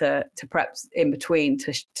longer to prep in between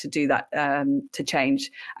to do that, to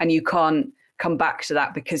change. And you can't come back to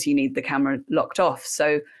that because you need the camera locked off.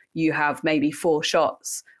 So you have maybe 4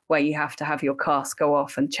 shots where you have to have your cast go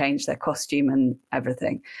off and change their costume and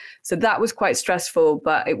everything. So that was quite stressful,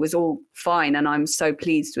 but it was all fine. And I'm so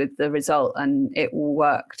pleased with the result, and it all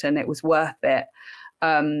worked and it was worth it.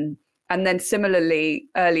 And then similarly,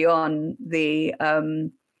 early on, the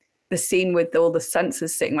scene with all the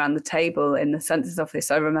censors sitting around the table in the censors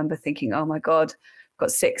office, I remember thinking, oh my God, I've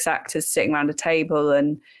got 6 actors sitting around a table.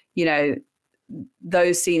 And, you know,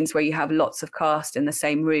 those scenes where you have lots of cast in the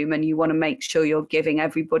same room and you want to make sure you're giving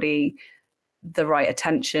everybody the right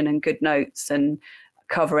attention and good notes and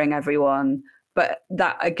covering everyone. But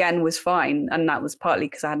that again was fine. And that was partly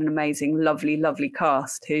because I had an amazing, lovely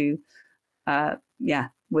cast who,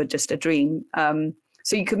 were just a dream.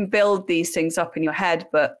 So you can build these things up in your head,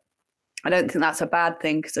 but I don't think that's a bad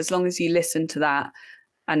thing, because as long as you listen to that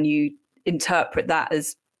and you interpret that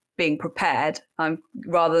as being prepared,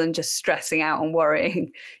 rather than just stressing out and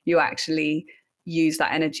worrying, you actually use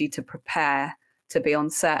that energy to prepare to be on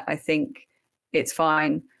set, I think it's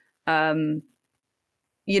fine. And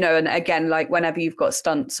again, like whenever you've got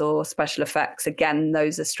stunts or special effects, again,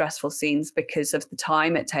 those are stressful scenes because of the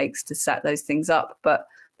time it takes to set those things up, but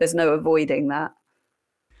there's no avoiding that.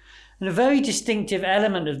 And a very distinctive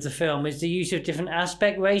element of the film is the use of different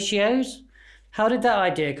aspect ratios. How did that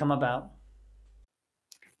idea come about?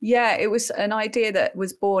 Yeah, it was an idea that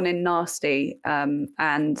was born in Nasty,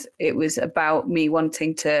 and it was about me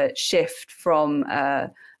wanting to shift from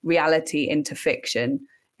reality into fiction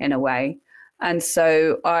in a way. And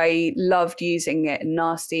so I loved using it in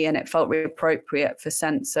Nasty, and it felt really appropriate for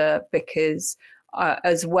Censor because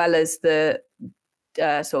as well as the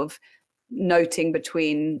sort of noting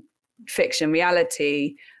between fiction and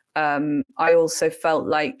reality, I also felt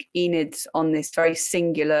like Enid's on this very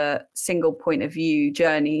single point of view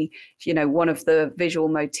journey. You know, one of the visual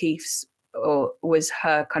motifs was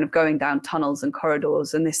her kind of going down tunnels and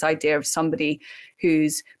corridors, and this idea of somebody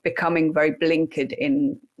who's becoming very blinkered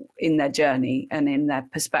in their journey and in their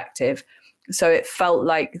perspective. So it felt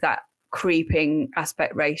like that creeping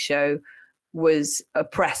aspect ratio was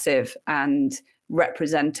oppressive and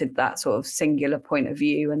represented that sort of singular point of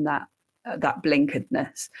view and that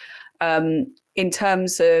blinkeredness. In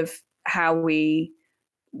terms of how we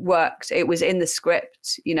worked, it was in the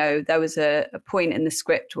script. You know, there was a point in the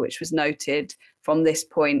script which was noted, from this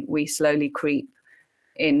point we slowly creep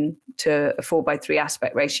into a 4:3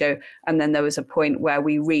 aspect ratio, and then there was a point where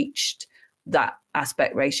we reached that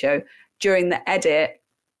aspect ratio. During the edit,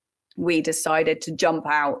 we decided to jump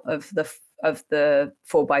out of the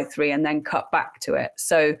 4:3 and then cut back to it.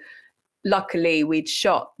 So luckily we'd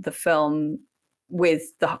shot the film with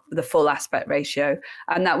the full aspect ratio,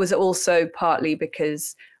 and that was also partly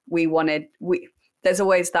because there's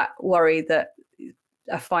always that worry that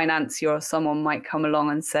a financier or someone might come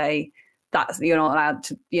along and say that you're not allowed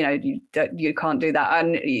to, you can't do that,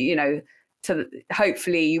 and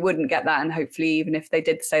hopefully you wouldn't get that, and hopefully even if they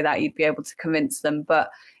did say that, you'd be able to convince them. But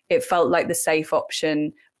it felt like the safe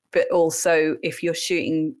option. But also, if you're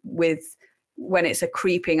shooting when it's a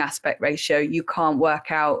creeping aspect ratio, you can't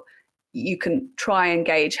work out. You can try and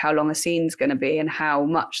gauge how long a scene's going to be and how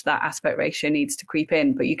much that aspect ratio needs to creep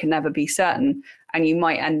in, but you can never be certain. And you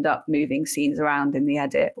might end up moving scenes around in the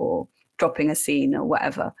edit or dropping a scene or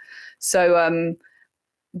whatever. So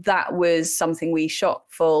that was something we shot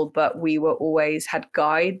full, but we were always had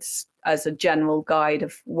guides as a general guide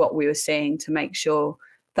of what we were seeing to make sure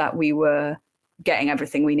that we were getting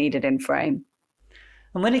everything we needed in frame.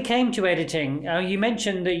 And when it came to editing, you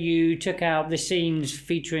mentioned that you took out the scenes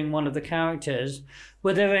featuring one of the characters.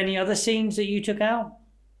 Were there any other scenes that you took out?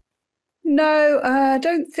 No, I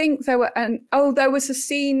don't think there were. There was a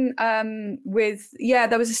scene there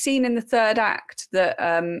was a scene in the third act that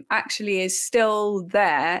actually is still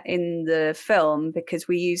there in the film because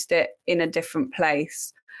we used it in a different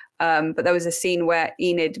place. But there was a scene where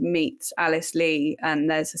Enid meets Alice Lee, and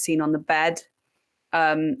there's a scene on the bed.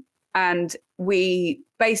 And we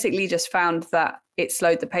basically just found that it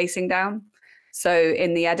slowed the pacing down. So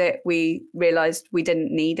in the edit, we realized we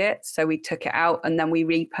didn't need it. So we took it out and then we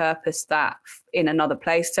repurposed that in another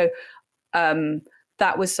place. So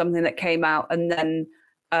that was something that came out. And then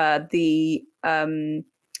the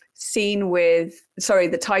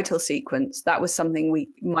title sequence, that was something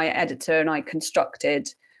my editor and I constructed.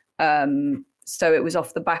 So it was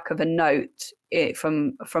off the back of a note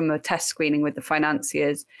from a test screening with the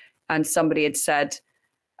financiers. And somebody had said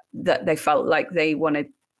that they felt like they wanted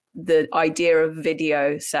the idea of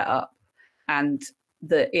video set up and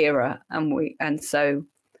the era, and so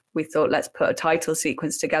we thought, let's put a title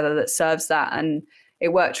sequence together that serves that, and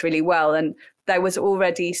it worked really well. And there was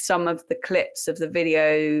already some of the clips of the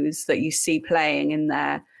videos that you see playing in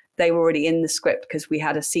there, they were already in the script because we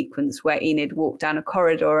had a sequence where Enid walked down a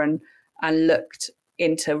corridor and looked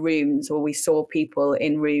into rooms, or we saw people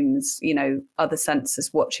in rooms, other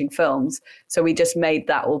senses watching films. So we just made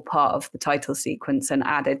that all part of the title sequence and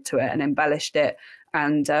added to it and embellished it,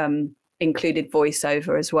 and included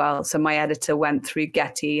voiceover as well. So my editor went through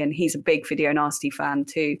Getty, and he's a big Video Nasty fan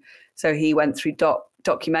too. So he went through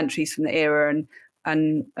documentaries from the era,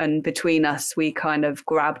 and between us, we kind of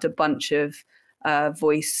grabbed a bunch of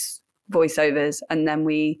voiceovers, and then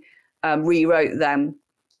we rewrote them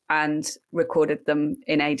and recorded them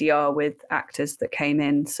in ADR with actors that came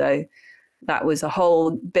in. So that was a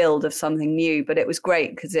whole build of something new, but it was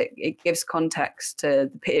great because it gives context to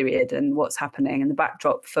the period and what's happening and the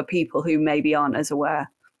backdrop for people who maybe aren't as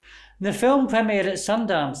aware. The film premiered at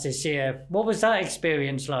Sundance this year. What was that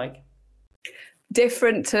experience like?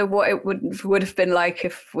 Different to what it would have been like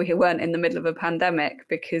if we weren't in the middle of a pandemic,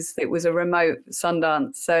 because it was a remote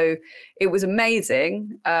Sundance. So it was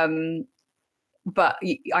amazing. But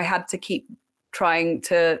I had to keep trying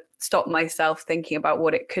to stop myself thinking about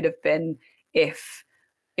what it could have been if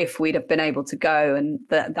we'd have been able to go, and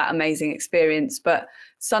that amazing experience. But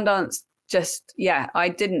Sundance I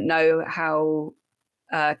didn't know how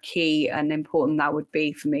key and important that would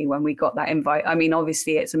be for me when we got that invite. I mean,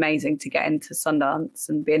 obviously it's amazing to get into Sundance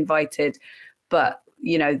and be invited, but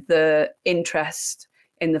the interest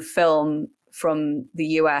in the film from the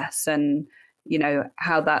US and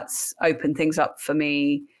how that's opened things up for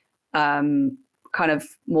me kind of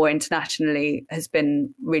more internationally has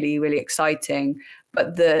been really, really exciting.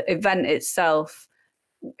 But the event itself,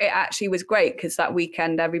 it actually was great because that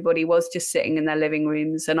weekend everybody was just sitting in their living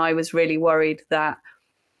rooms, and I was really worried that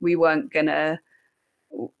we weren't gonna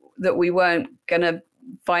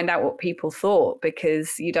find out what people thought,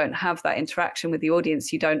 because you don't have that interaction with the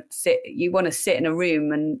audience. You want to sit in a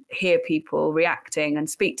room and hear people reacting and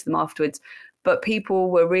speak to them afterwards. But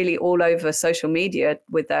people were really all over social media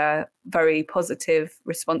with their very positive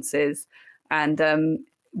responses. And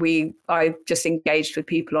I just engaged with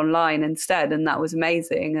people online instead, and that was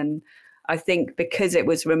amazing. And I think because it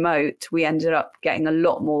was remote, we ended up getting a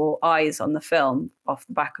lot more eyes on the film off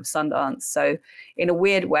the back of Sundance. So in a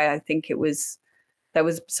weird way, I think there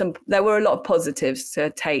were a lot of positives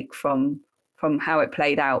to take from how it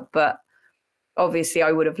played out. But obviously,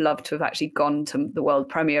 I would have loved to have actually gone to the world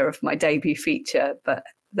premiere of my debut feature, but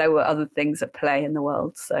there were other things at play in the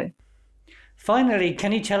world. So, finally,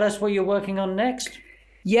 can you tell us what you're working on next?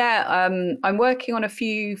 Yeah, I'm working on a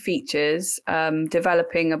few features,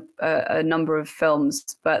 developing a number of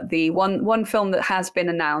films. But the one film that has been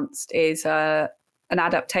announced is an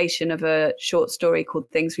adaptation of a short story called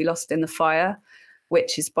Things We Lost in the Fire,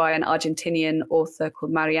 which is by an Argentinian author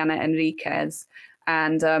called Mariana Enriquez.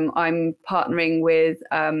 And I'm partnering with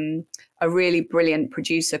a really brilliant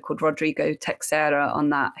producer called Rodrigo Texera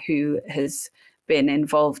on that, who has been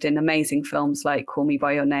involved in amazing films like Call Me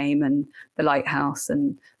By Your Name and The Lighthouse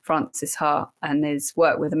and Francis Hart, and has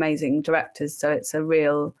worked with amazing directors. So it's a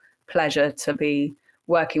real pleasure to be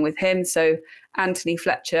working with him. So Anthony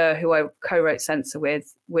Fletcher, who I co-wrote Censor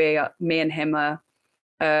with, me and him are,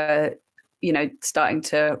 starting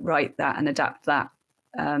to write that and adapt that.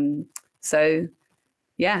 So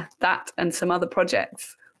yeah, that and some other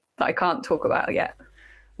projects that I can't talk about yet.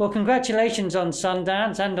 Well, congratulations on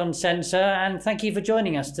Sundance and on Censor, and thank you for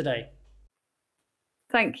joining us today.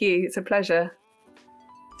 Thank you. It's a pleasure.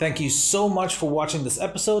 Thank you so much for watching this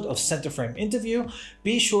episode of CenterFrame Interview.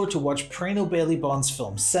 Be sure to watch Prano Bailey-Bond's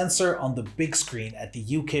film Censor on the big screen at the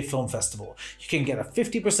UK Film Festival. You can get a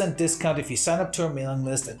 50% discount if you sign up to our mailing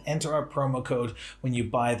list and enter our promo code when you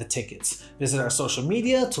buy the tickets. Visit our social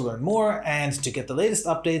media to learn more, and to get the latest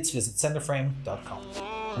updates, visit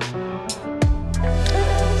centerframe.com.